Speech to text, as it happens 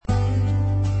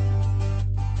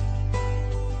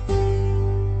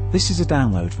This is a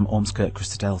download from Ormskirk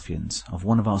Christadelphians of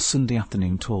one of our Sunday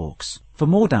afternoon talks. For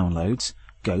more downloads,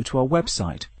 go to our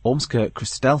website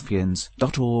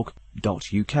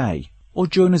ormskirkchristadelphians.org.uk or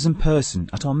join us in person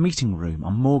at our meeting room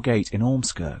on Moorgate in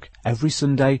Ormskirk every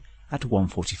Sunday at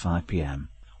 1:45 p.m.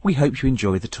 We hope you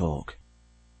enjoy the talk.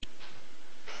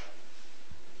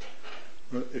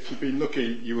 Well, if you've been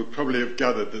looking, you would probably have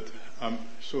gathered that I'm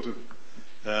sort of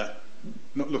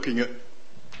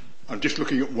I'm just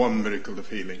looking at one miracle of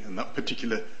healing, and that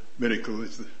particular miracle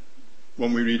is the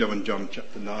one we read of in John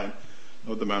chapter 9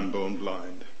 of the man born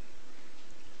blind.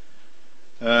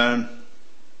 And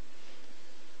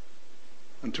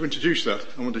to introduce that,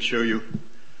 I want to show you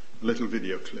a little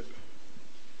video clip.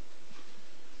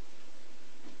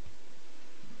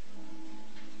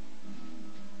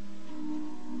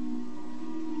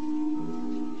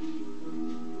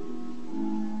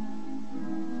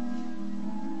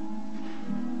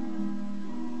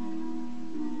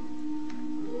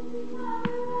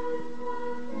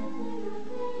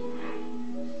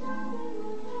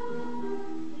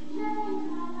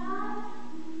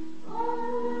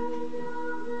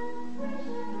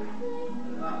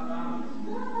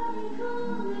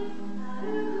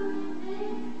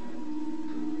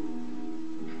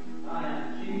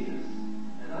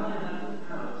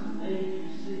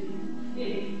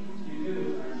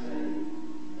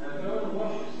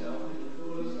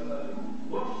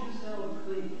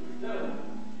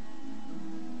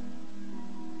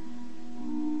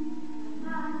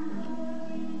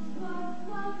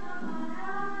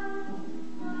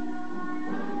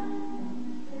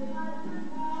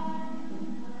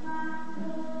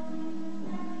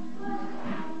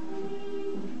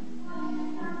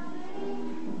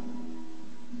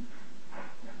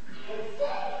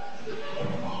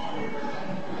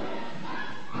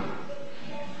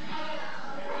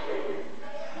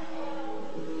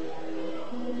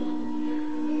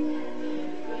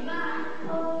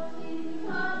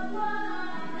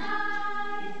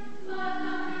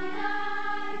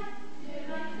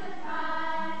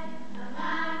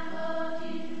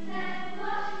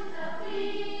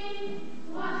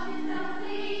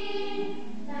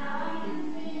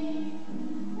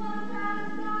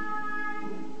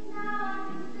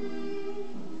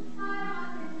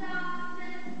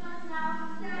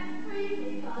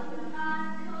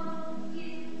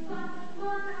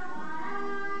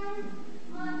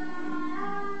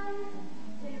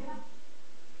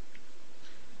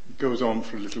 Goes on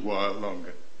for a little while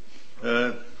longer,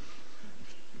 but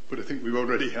I think we've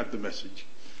already had the message.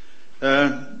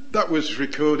 That was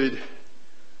recorded,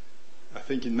 I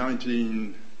think, in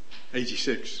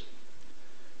 1986,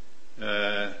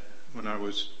 when I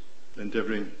was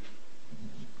endeavouring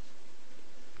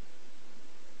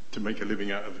to make a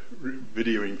living out of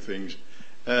videoing things,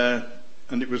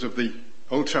 and it was of the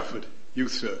Old Trafford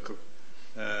Youth Circle,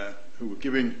 who were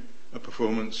giving a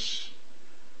performance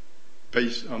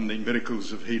based on the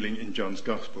miracles of healing in John's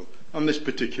Gospel. And this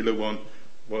particular one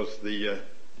was the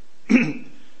the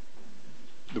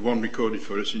one recorded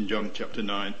for us in John chapter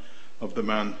 9 of the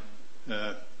man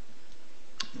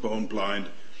born blind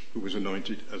who was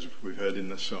anointed, as we've heard in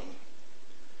the song.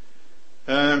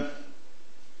 And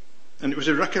it was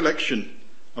a recollection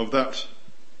of that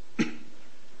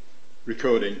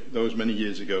recording those many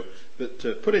years ago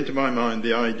that put into my mind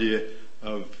the idea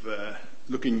of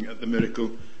looking at the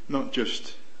miracle not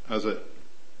just as an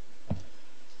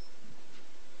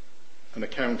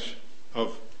account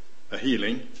of a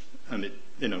healing,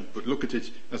 but look at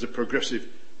it as a progressive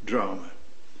drama.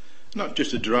 Not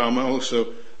just a drama,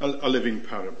 also a living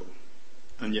parable.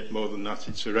 And yet more than that,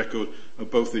 it's a record of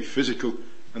both the physical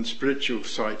and spiritual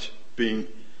sight being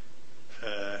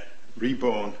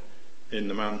reborn in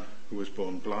the man who was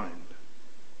born blind.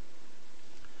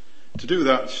 To do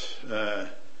that,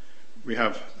 we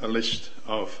have a list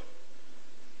of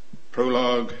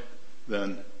prologue,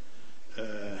 then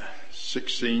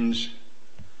 6 scenes.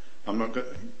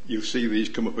 You'll see these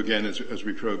come up again as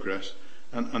we progress,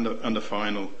 and a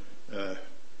final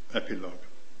epilogue.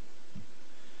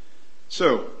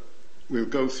 So we'll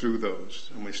go through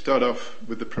those, and we start off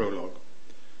with the prologue.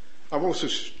 I've also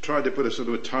tried to put a sort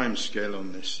of a time scale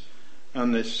on this,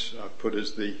 and this I've put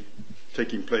as the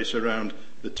taking place around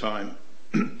the time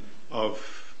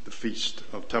of the Feast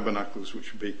of Tabernacles,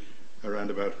 which would be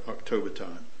around about October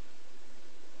time.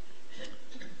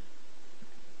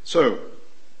 So,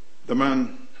 the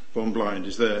man born blind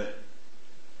is there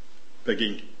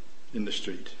begging in the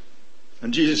street.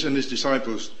 And Jesus and his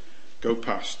disciples go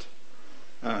past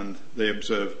and they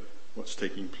observe what's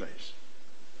taking place.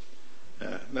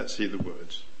 Let's hear the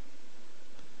words.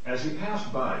 As he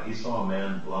passed by, he saw a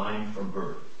man blind from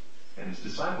birth. And his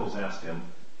disciples asked him,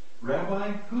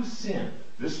 "Rabbi, who sinned,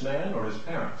 this man or his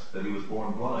parents, that he was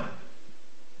born blind?"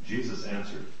 Jesus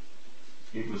answered,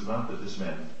 "It was not that this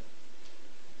man..."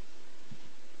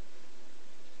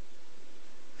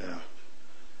 Yeah.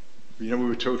 You know, we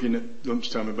were talking at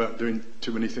lunchtime about doing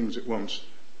too many things at once.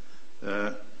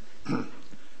 I'm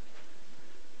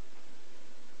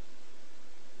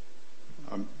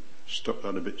stopped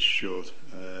that a bit short.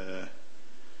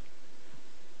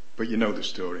 But you know the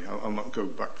story. I'll not go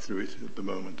back through it at the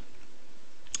moment.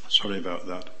 Sorry about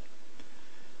that.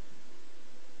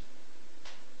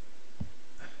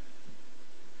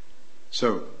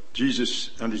 So,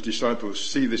 Jesus and his disciples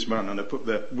see this man and are put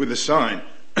there with a sign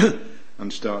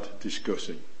and start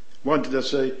discussing. Why did I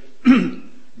say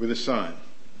with a sign?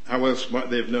 How else might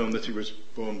they have known that he was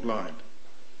born blind?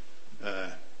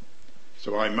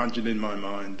 So I imagine in my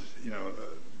mind, a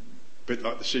bit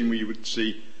like the scene where you would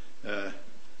see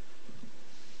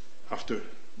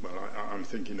I'm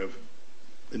thinking of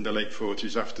in the late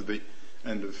 40s, after the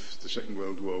end of the Second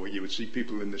World War, where you would see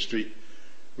people in the street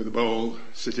with a bowl,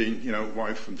 sitting,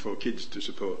 wife and 4 kids to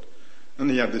support. And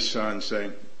he had this sign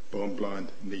saying, "Born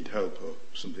blind, need help," or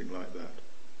something like that.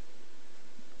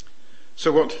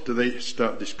 So what do they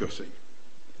start discussing?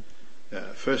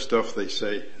 First off, they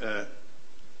say,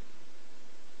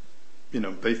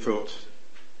 they thought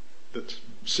that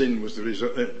sin was the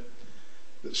result,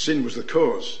 that sin was the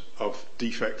cause of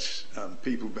defects and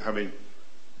people having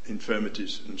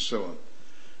infirmities and so on.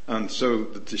 And so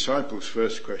the disciples'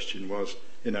 first question was,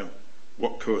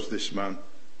 what caused this man?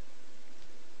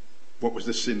 What was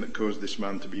the sin that caused this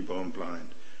man to be born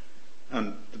blind?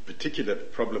 And the particular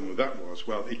problem with that was,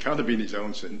 well, it can't have been his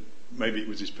own sin. Maybe it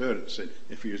was his parents' sin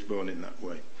if he was born in that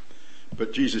way.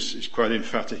 But Jesus is quite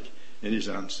emphatic in his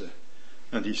answer.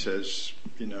 And he says,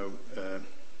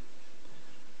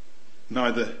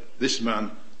 neither this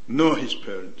man nor his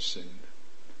parents sinned.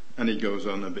 And he goes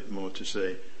on a bit more to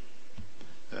say,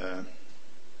 it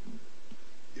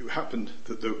happened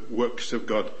that the works of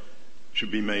God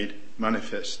should be made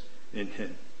manifest in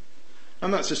him.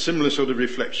 And that's a similar sort of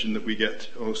reflection that we get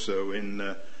also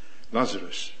in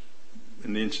Lazarus,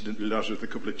 in the incident with Lazarus a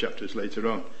couple of chapters later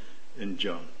on in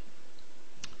John.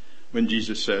 When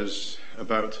Jesus says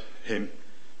about him,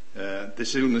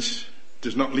 this illness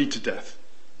does not lead to death.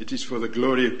 It is for the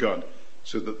glory of God,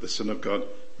 so that the Son of God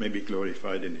may be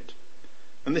glorified in it.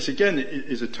 And this again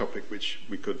is a topic which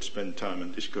we could spend time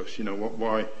and discuss.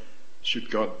 Why should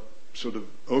God sort of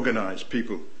organize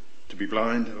people to be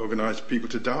blind, organize people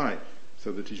to die,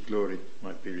 so that his glory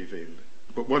might be revealed?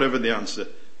 But whatever the answer,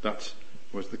 that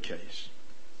was the case.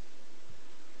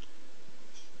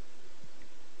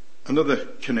 Another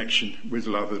connection with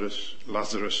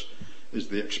Lazarus is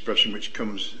the expression which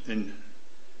comes in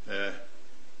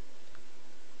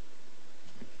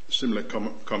similar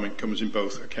comment comes in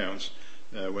both accounts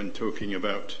when talking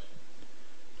about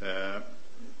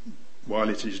while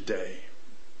it is day.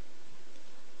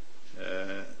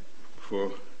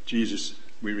 For Jesus,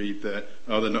 we read there,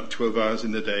 "Are there not 12 hours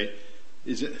in the day?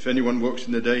 If anyone walks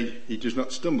in the day, he does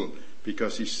not stumble,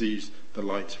 because he sees the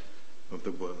light of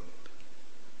the world."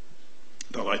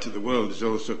 The light of the world is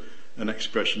also an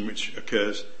expression which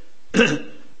occurs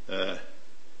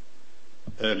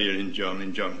earlier in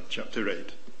John chapter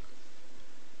 8.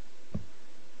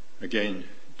 Again,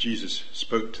 Jesus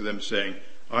spoke to them saying,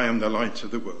 "I am the light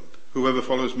of the world. Whoever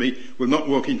follows me will not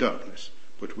walk in darkness,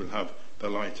 but will have the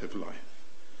light of life."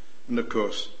 And of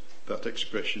course, that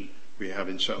expression we have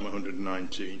in Psalm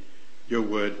 119, "Your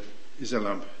word is a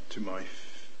lamp to my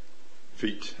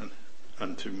feet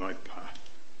and to my path."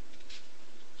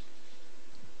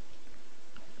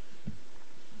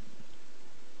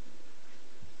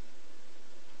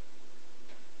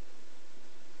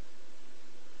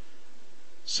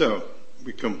 So,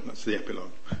 that's the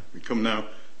epilogue. We come now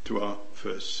to our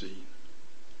first scene.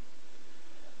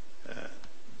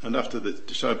 And after the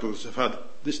disciples have had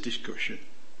this discussion,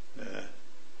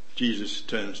 Jesus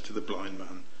turns to the blind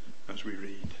man as we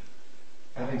read.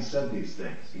 Having said these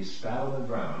things, he spat on the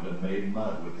ground and made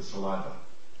mud with the saliva.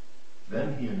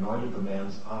 Then he anointed the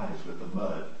man's eyes with the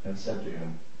mud and said to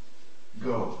him,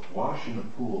 "Go, wash in the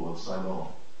pool of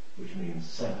Siloam," which means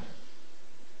sent.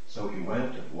 So he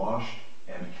went and washed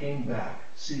and came back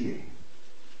seeing.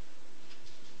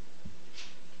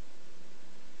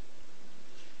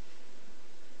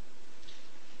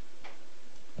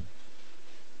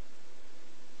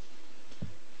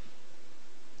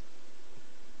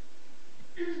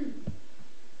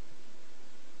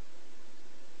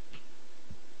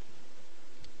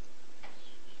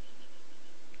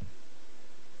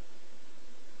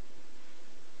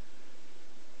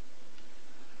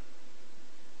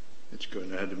 it's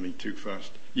going ahead of me too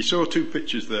fast. You saw two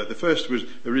pictures there. The first was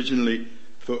originally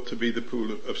thought to be the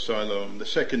pool of Siloam. The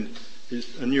second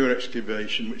is a newer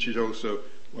excavation, which is also,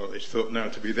 well, it's thought now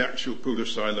to be the actual pool of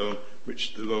Siloam,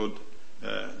 which the Lord,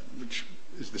 which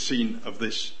is the scene of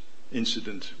this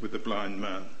incident with the blind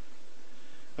man.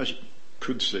 As you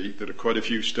could see, there are quite a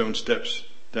few stone steps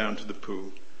down to the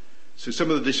pool. So some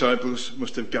of the disciples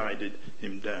must have guided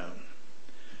him down.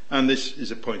 And this is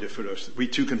a pointer for us, that we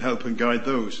too can help and guide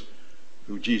those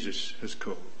who Jesus has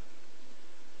called.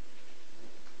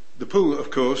 The pool, of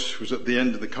course, was at the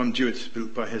end of the conduit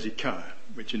built by Hezekiah,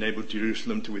 which enabled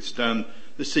Jerusalem to withstand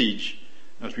the siege,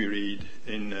 as we read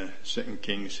in 2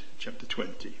 Kings chapter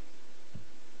 20.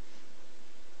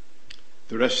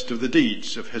 The rest of the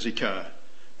deeds of Hezekiah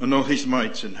and all his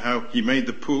might, and how he made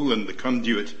the pool and the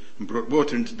conduit and brought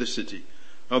water into the city,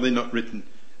 are they not written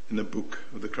in the book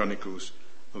of the Chronicles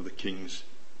of the kings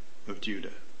of Judah?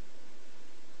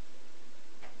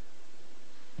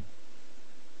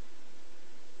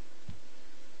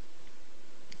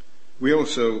 We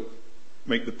also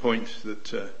make the point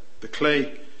that the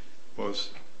clay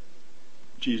was,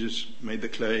 Jesus made the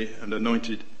clay and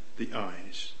anointed the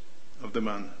eyes of the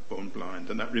man born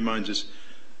blind. And that reminds us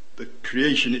that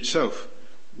creation itself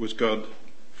was God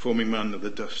forming man of the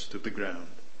dust of the ground.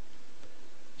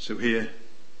 So here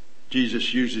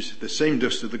Jesus uses the same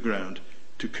dust of the ground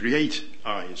to create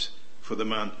eyes for the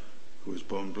man who was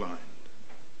born blind.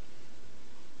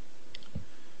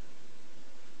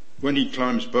 When he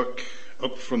climbs back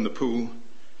up from the pool,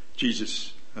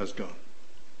 Jesus has gone,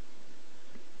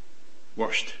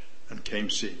 washed and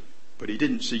came seeing. But he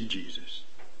didn't see Jesus.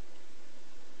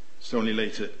 It's only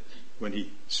later when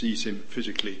he sees him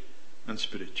physically and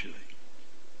spiritually.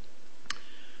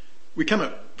 We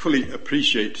cannot fully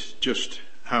appreciate just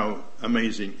how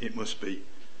amazing it must be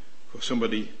for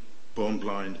somebody born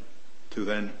blind to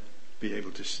then be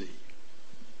able to see.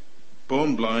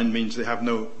 Born blind means they have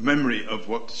no memory of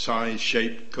what size,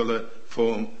 shape, colour,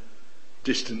 form,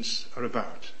 distance are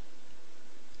about.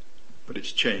 But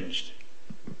it's changed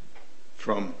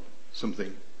from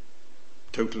something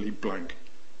totally blank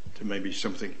to maybe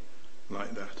something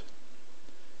like that.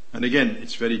 And again,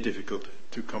 it's very difficult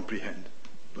to comprehend.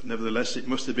 But nevertheless, it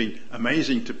must have been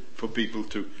amazing for people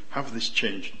to have this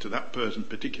change, to that person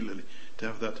particularly, to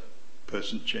have that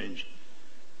person change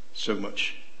so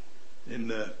much in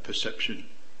their perception,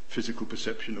 physical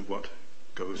perception of what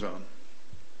goes on.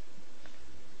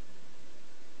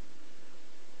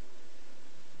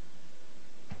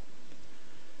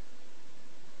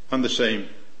 And the same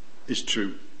is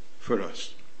true for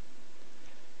us.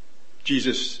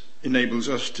 Jesus enables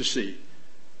us to see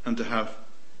and to have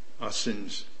our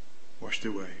sins washed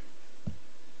away.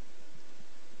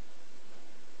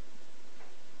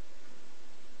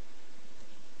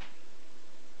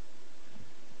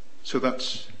 So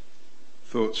that's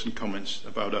thoughts and comments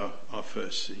about our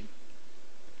first scene.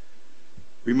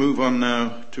 We move on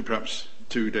now to perhaps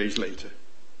 2 days later,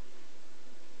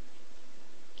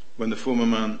 when the former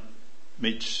man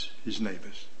meets his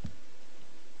neighbours.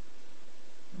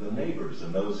 The neighbors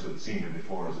and those who had seen him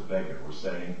before as a beggar were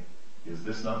saying, "Is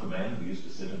this not the man who used to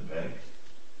sit and beg?"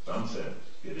 Some said,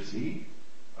 "It is he."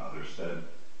 Others said,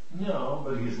 "No,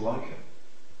 but he is like him."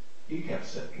 He kept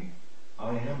saying,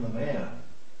 "I am the man."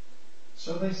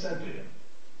 So they said to him,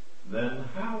 "Then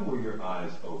how were your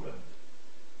eyes opened?"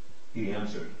 He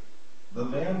answered, "The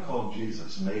man called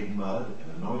Jesus made mud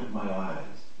and anointed my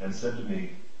eyes and said to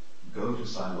me, 'Go to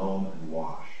Siloam and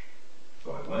wash.'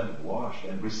 So I went and washed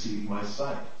and received my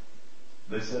sight."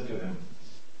 They said to him,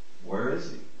 "Where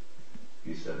is he?"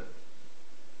 He said,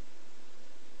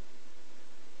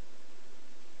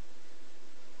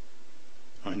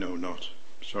 "I know not."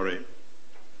 Sorry.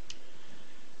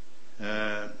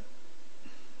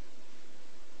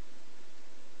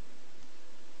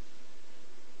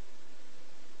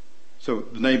 So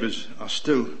the neighbours are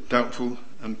still doubtful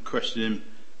and question him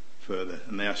further.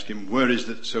 And they ask him, "Where is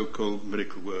that so-called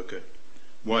miracle worker?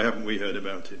 Why haven't we heard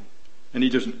about him?" And he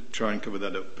doesn't try and cover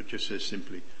that up, but just says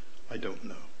simply, "I don't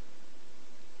know."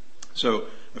 So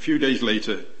a few days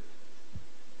later,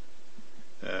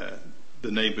 the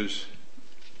neighbours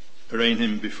arraign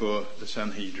him before the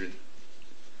Sanhedrin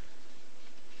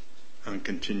and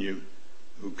continue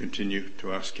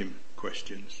to ask him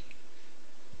questions.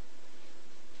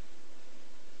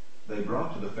 They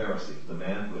brought to the Pharisees the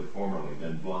man who had formerly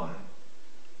been blind.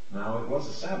 Now it was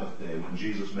a Sabbath day when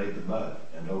Jesus made the mud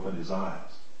and opened his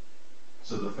eyes.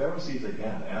 So the Pharisees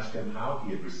again asked him how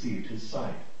he had received his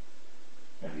sight.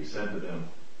 And he said to them,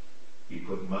 "He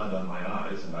put mud on my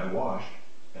eyes, and I washed,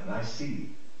 and I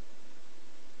see."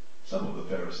 Some of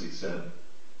the Pharisees said,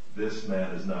 "This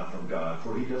man is not from God,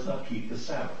 for he does not keep the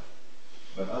Sabbath."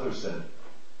 But others said,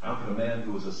 "How can a man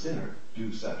who is a sinner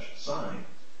do such signs?"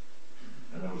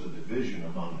 And there was a division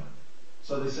among them.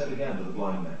 So they said again to the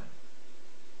blind man,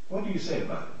 "What do you say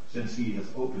about him, since he has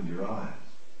opened your eyes?"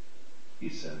 He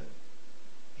said,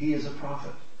 "He is a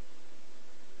prophet."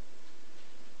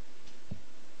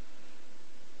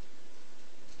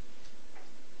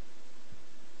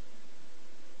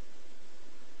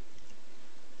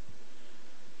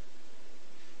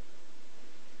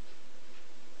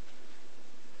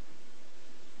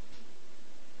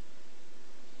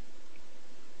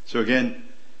 So again,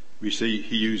 we see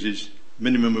he uses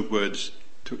minimum of words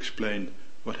to explain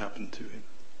what happened to him.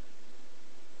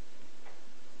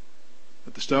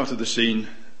 At the start of the scene,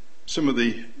 some of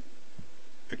the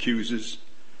accusers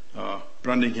are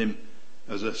branding him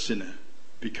as a sinner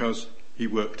because he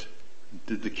worked and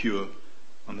did the cure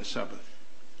on the Sabbath.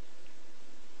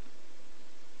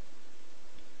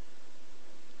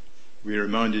 We are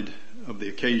reminded of the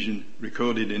occasion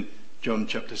recorded in John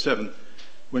chapter 7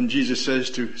 when Jesus says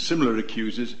to similar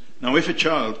accusers, "Now if a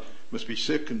child must be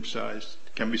circumcised,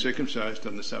 can be circumcised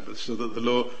on the Sabbath, so that the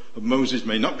law of Moses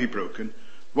may not be broken,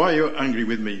 why are you angry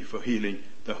with me for healing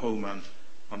the whole man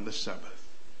on the Sabbath?"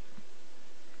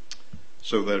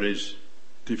 So there is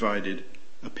divided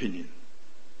opinion.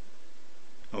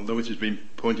 Although it has been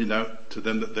pointed out to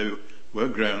them that there were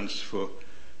grounds for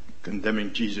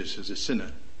condemning Jesus as a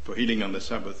sinner for healing on the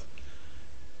Sabbath,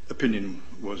 opinion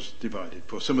was divided.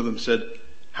 For some of them said,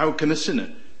 "How can a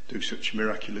sinner do such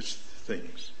miraculous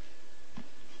things?"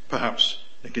 Perhaps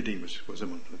Nicodemus was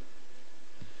among them.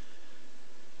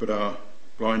 But our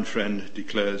blind friend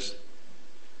declares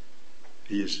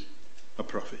he is a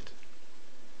prophet.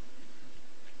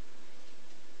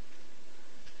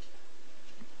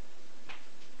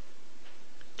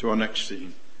 To our next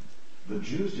scene. The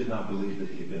Jews did not believe that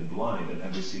he had been blind and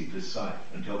had received his sight,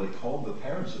 until they called the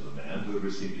parents of the man who had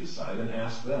received his sight and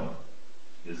asked them,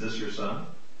 "Is this your son,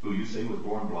 who you say was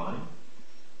born blind?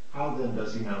 How then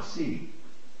does he now see?"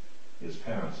 His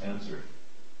parents answered,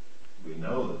 "We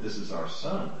know that this is our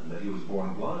son, and that he was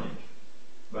born blind.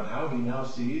 But how he now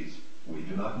sees, we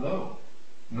do not know,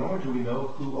 nor do we know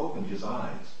who opened his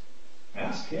eyes.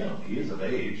 Ask him, he is of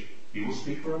age, he will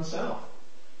speak for himself."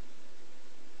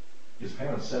 His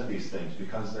parents said these things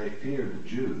because they feared the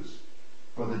Jews,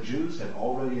 for the Jews had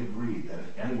already agreed that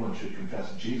if anyone should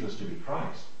confess Jesus to be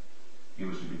Christ, he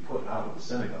was to be put out of the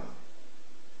synagogue.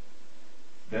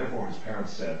 Therefore his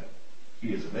parents said,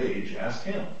 "He is of age, ask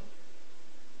him."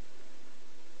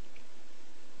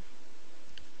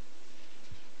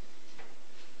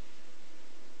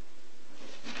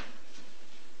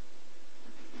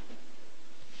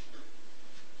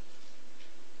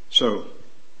 So,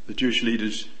 the Jewish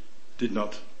leaders did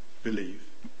not believe,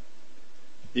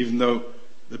 even though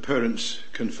the parents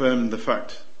confirmed the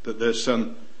fact that their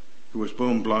son, who was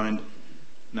born blind,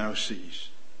 now sees.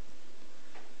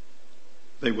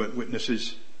 They weren't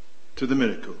witnesses to the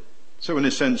miracle. So in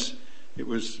a sense, it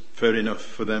was fair enough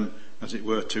for them, as it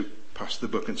were, to pass the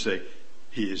buck and say,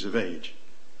 "He is of age,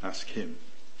 ask him."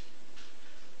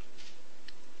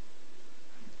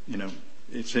 You know,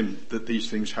 it's him that these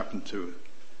things happen to.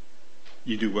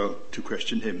 You do well to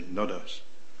question him, not us.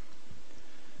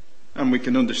 And we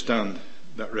can understand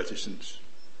that reticence.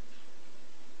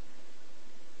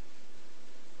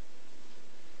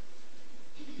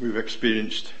 We've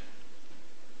experienced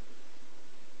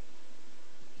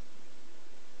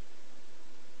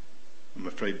I'm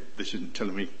afraid this isn't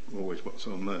telling me always what's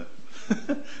on there.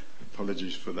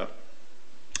 Apologies for that.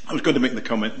 I was going to make the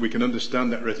comment, we can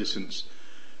understand that reticence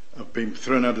of being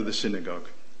thrown out of the synagogue.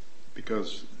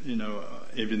 Because, you know,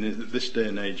 even in this day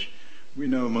and age, we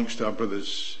know amongst our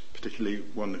brothers, particularly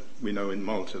one we know in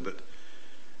Malta, that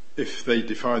if they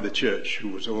defy the church, who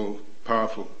was all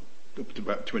powerful up to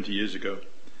about 20 years ago,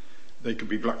 they could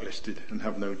be blacklisted and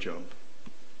have no job.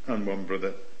 And one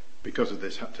brother, because of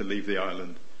this, had to leave the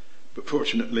island. But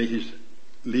fortunately, his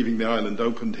leaving the island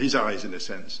opened his eyes, in a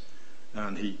sense,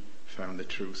 and he found the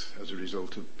truth as a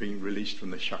result of being released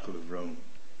from the shackle of Rome.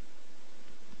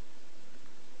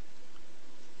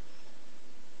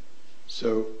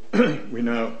 So we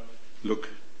now look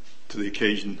to the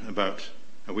occasion about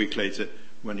a week later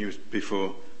when he was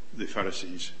before the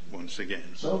Pharisees once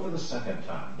again. So for the second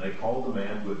time they called the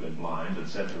man who had been blind and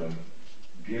said to him,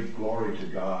 "Give glory to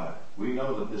God. We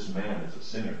know that this man is a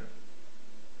sinner."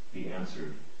 He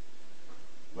answered,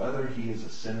 "Whether he is a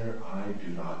sinner I do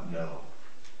not know.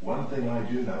 One thing I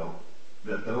do know,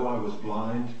 that though I was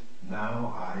blind,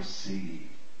 now I see."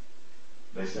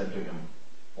 They said to him,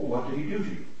 "Well, what did he do to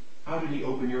you? How did he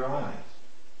open your eyes?"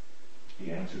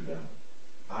 He answered them,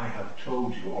 I have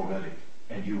told you already,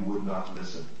 and you would not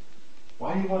listen.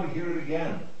 Why do you want to hear it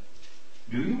again?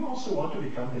 Do you also want to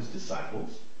become his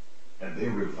disciples?" And they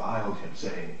reviled him,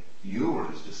 saying, "You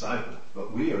are his disciple,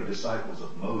 but we are disciples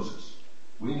of Moses.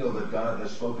 We know that God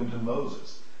has spoken to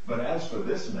Moses. But as for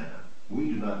this man, we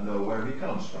do not know where he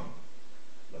comes from."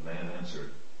 The man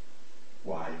answered,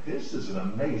 "Why, this is an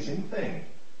amazing thing.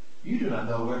 You do not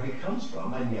know where he comes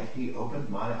from, and yet he opened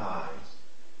my eyes.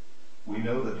 We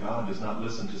know that God does not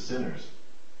listen to sinners,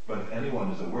 but if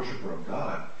anyone is a worshiper of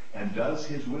God and does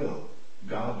his will,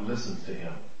 God listens to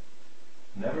him.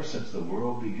 Never since the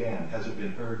world began has it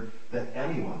been heard that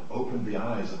anyone opened the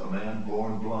eyes of a man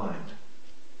born blind.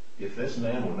 If this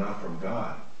man were not from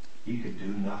God, he could do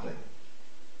nothing."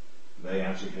 They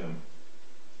answered him,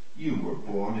 "You were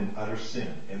born in utter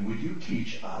sin, and would you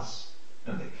teach us?"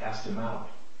 And they cast him out.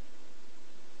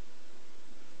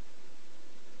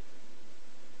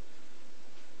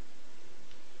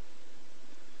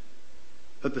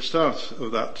 At the start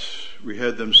of that, we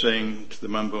heard them saying to the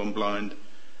man born blind,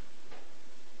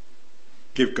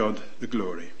 "Give God the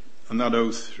glory." And that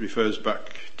oath refers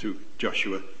back to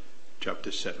Joshua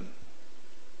chapter 7.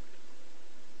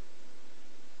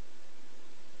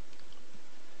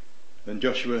 Then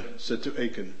Joshua said to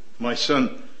Achan, "My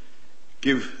son,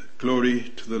 give glory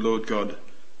to the Lord God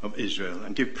of Israel,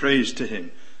 and give praise to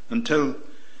him, and tell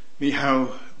me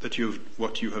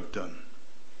what you have done.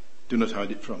 Do not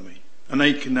hide it from me." And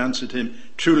Achan answered him,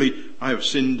 "Truly I have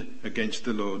sinned against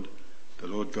the Lord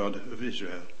God of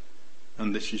Israel,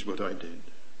 and this is what I did."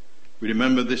 We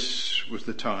remember this was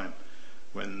the time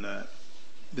when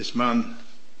this man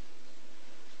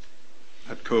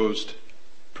had caused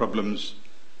problems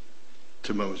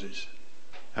to Moses,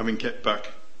 having kept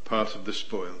back part of the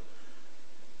spoil.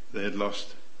 They had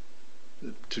lost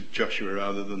to Joshua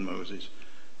rather than Moses,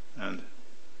 and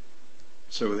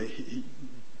so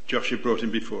Joshua brought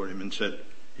him before him and said,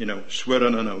 "Swear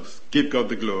on an oath, give God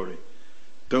the glory,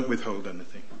 don't withhold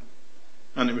anything."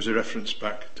 And it was a reference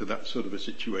back to that sort of a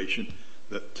situation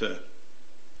that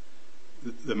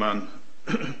the man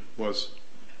was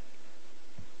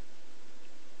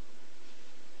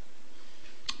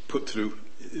put through.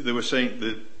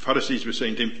 The Pharisees were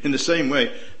saying to him, in the same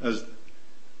way as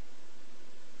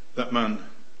that man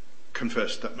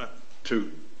confessed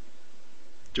to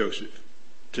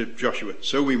Joshua,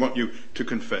 so we want you to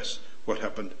confess what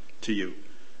happened to you.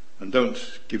 And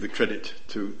don't give the credit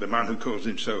to the man who calls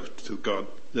himself to God,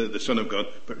 the Son of God,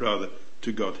 but rather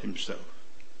to God himself.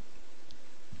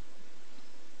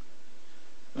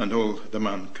 And all the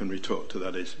man can retort to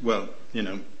that is, well,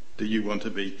 do you want to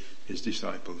be his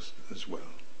disciples as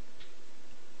well?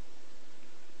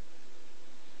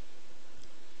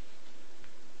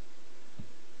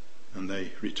 And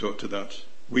they retort to that,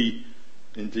 we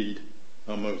indeed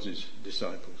are Moses'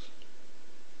 disciples.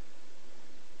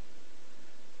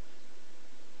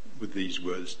 With these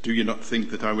words, "Do you not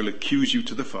think that I will accuse you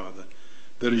to the Father?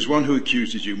 There is one who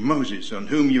accuses you, Moses, on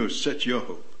whom you have set your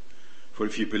hope. For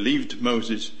if you believed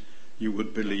Moses, you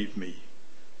would believe me.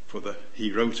 For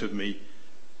he wrote of me,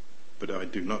 but I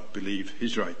do not believe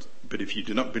his writings. But if you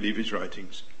do not believe his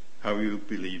writings, how will you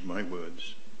believe my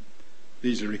words?"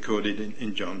 These are recorded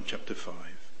in John chapter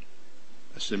 5.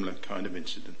 A similar kind of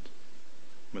incident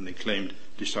when they claimed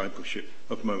discipleship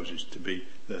of Moses to be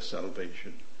their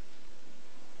salvation.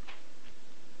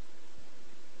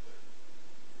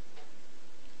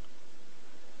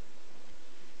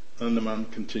 And the man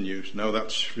continues, "Now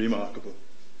that's remarkable."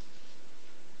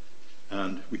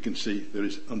 And we can see there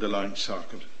is underlying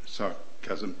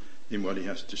sarcasm in what he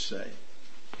has to say.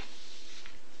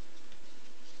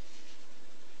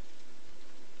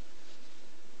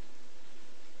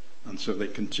 And so they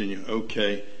continue,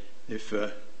 "Okay, if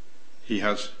he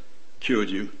has cured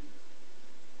you,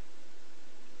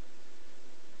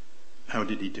 how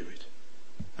did he do it?"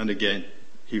 And again,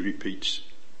 he repeats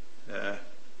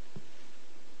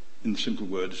in simple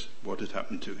words what had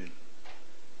happened to him.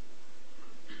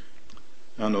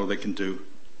 And all they can do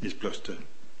is bluster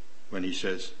when he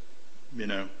says,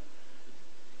 do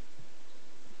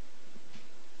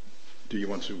you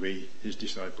want to be his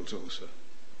disciples also?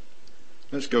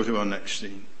 Let's go to our next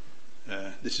scene.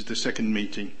 This is the second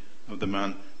meeting of the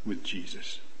man with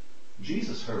Jesus.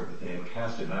 Jesus heard that they had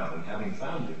cast him out, and having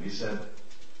found him, he said,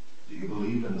 "Do you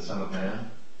believe in the Son of Man?"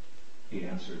 He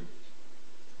answered,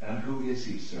 "And who is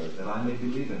he, sir, that I may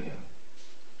believe in him?"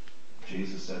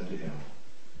 Jesus said to him,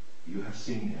 "You have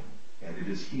seen him, and it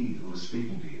is he who is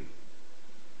speaking to you."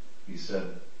 He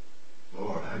said,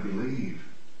 "Lord, I believe,"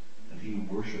 and he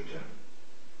worshipped him.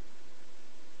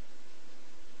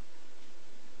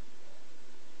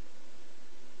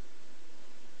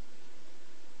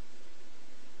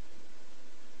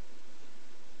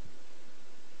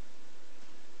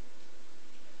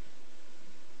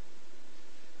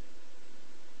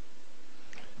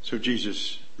 So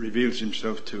Jesus reveals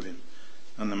himself to him,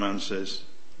 and the man says,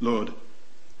 "Lord,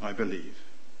 I believe."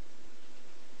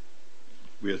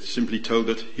 We are simply told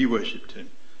that he worshipped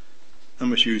him, and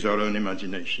must use our own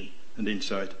imagination and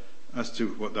insight as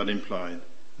to what that implied,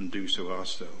 and do so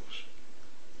ourselves.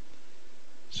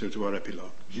 So to our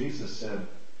epilogue. Jesus said,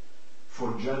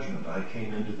 "For judgment I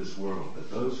came into this world, that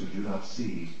those who do not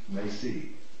see may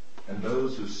see, and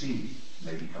those who see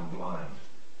may become blind."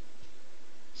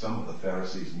 Some of the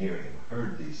Pharisees near him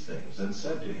heard these things and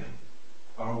said to him,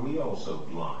 "Are we also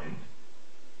blind?"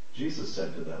 Jesus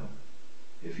said to them,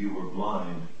 "If you were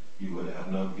blind, you would have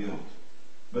no guilt.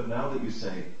 But now that you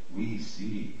say, 'We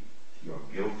see,' your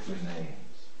guilt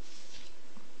remains."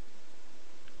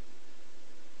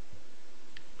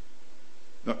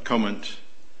 That comment,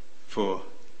 "For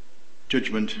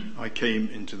judgment I came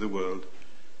into the world,"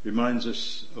 reminds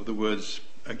us of the words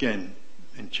again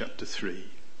in chapter 3.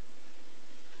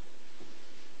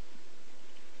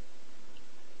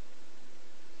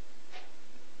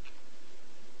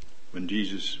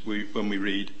 When we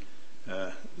read,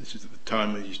 this is at the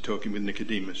time when he's talking with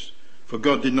Nicodemus, "For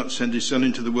God did not send his Son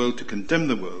into the world to condemn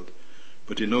the world,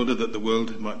 but in order that the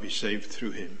world might be saved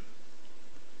through him.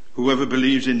 Whoever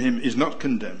believes in him is not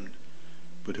condemned,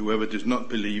 but whoever does not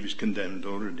believe is condemned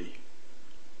already,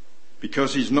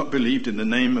 because he's not believed in the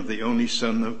name of the only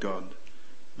Son of God.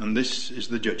 And this is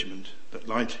the judgment, that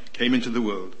light came into the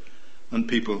world, and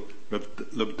people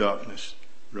loved darkness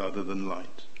rather than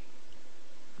light."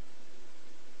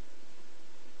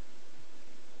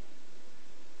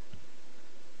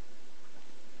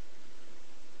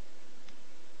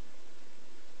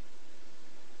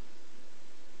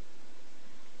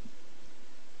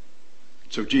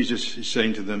 So Jesus is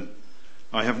saying to them,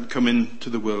 "I haven't come into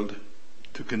the world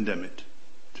to condemn it,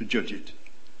 to judge it.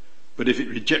 But if it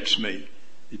rejects me,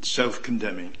 it's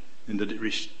self-condemning in that it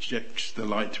rejects the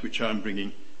light which I'm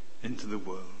bringing into the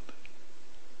world."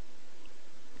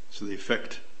 So the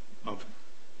effect of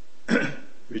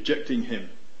rejecting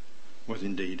him was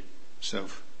indeed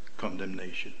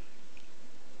self-condemnation.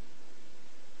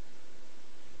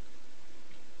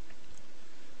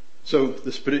 So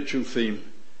the spiritual theme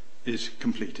is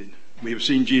completed. We have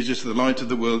seen Jesus, the light of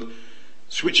the world,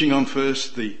 switching on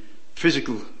first the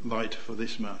physical light for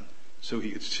this man so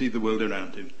he could see the world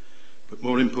around him. But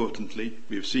more importantly,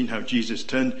 we have seen how Jesus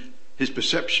turned his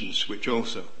perception switch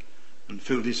also and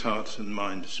filled his heart and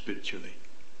mind spiritually.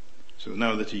 So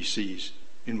now that he sees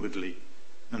inwardly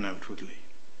and outwardly.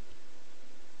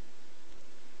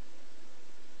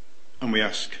 And we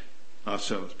ask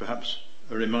ourselves, perhaps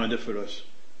a reminder for us,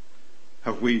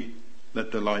 have we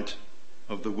let the light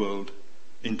of the world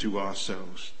into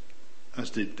ourselves, as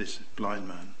did this blind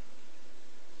man?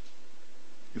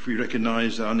 If we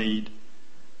recognize our need,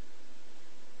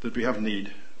 that we have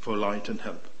need for light and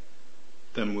help,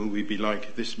 then will we be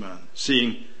like this man,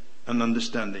 seeing and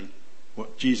understanding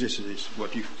what Jesus is,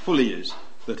 what he fully is,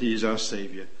 that he is our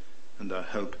Saviour and our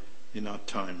help in our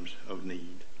times of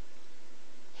need.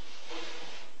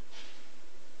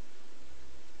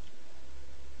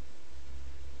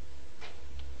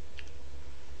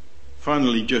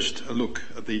 Finally, just a look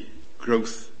at the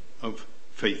growth of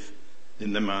faith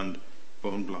in the man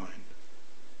born blind.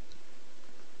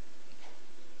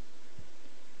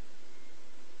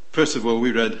 First of all,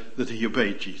 we read that he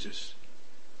obeyed Jesus.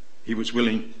 He was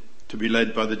willing to be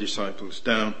led by the disciples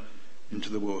down into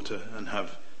the water and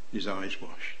have his eyes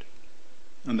washed.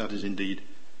 And that is indeed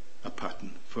a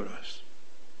pattern for us.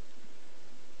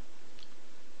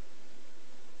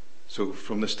 So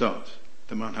from the start,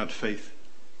 the man had faith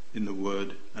in the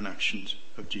word and actions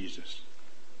of Jesus.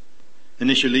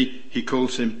 Initially, he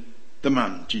calls him the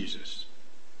man Jesus.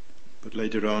 But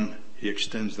later on, he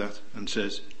extends that and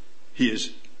says, he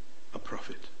is a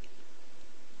prophet.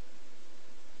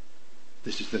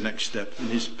 This is the next step in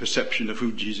his perception of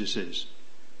who Jesus is.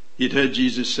 He had heard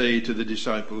Jesus say to the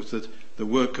disciples that the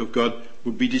work of God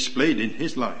would be displayed in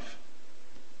his life.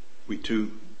 We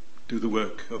too do the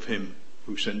work of him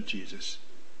who sent Jesus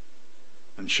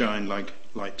and shine like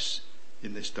lights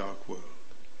in this dark world.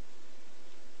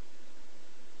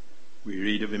 We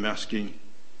read of him asking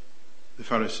the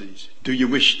Pharisees, "Do you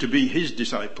wish to be his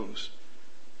disciples?"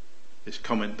 This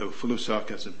comment, though full of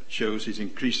sarcasm, shows his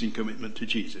increasing commitment to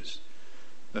Jesus.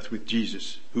 That with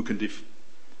Jesus,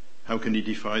 how can he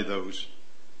defy those?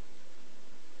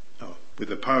 With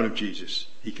the power of Jesus,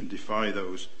 he can defy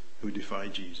those who defy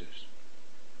Jesus.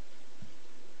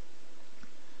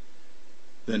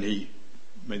 Then he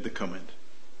made the comment,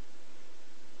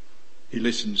 he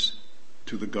listens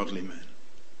to the godly men.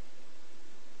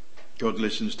 God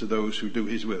listens to those who do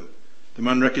his will, The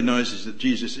man recognizes that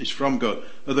Jesus is from God.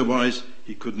 Otherwise,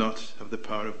 he could not have the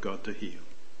power of God to heal.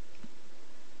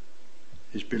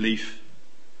 His belief,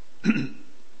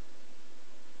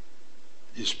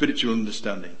 his spiritual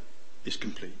understanding is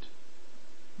complete.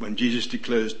 When Jesus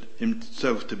declares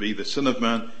himself to be the Son of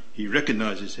Man, he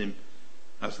recognizes him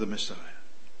as the Messiah.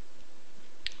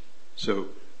 So,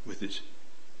 with his,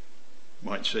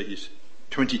 might say, his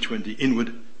 20/20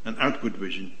 inward and outward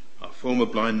vision, our former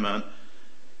blind man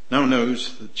now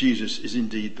knows that Jesus is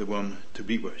indeed the one to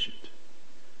be worshipped.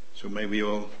 So may we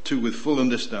all, too, with full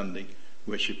understanding,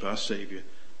 worship our Saviour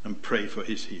and pray for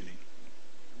his healing.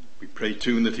 We pray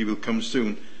too that he will come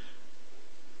soon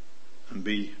and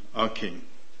be our King,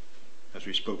 as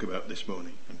we spoke about this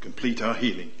morning, and complete our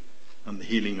healing and the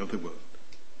healing of the world.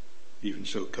 Even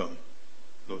so come,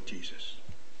 Lord Jesus.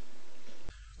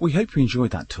 We hope you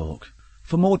enjoyed that talk.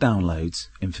 For more downloads,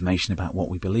 information about what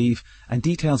we believe, and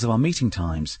details of our meeting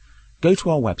times, go to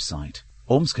our website,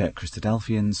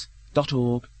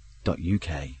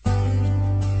 ormskirkchristadelphians.org.uk.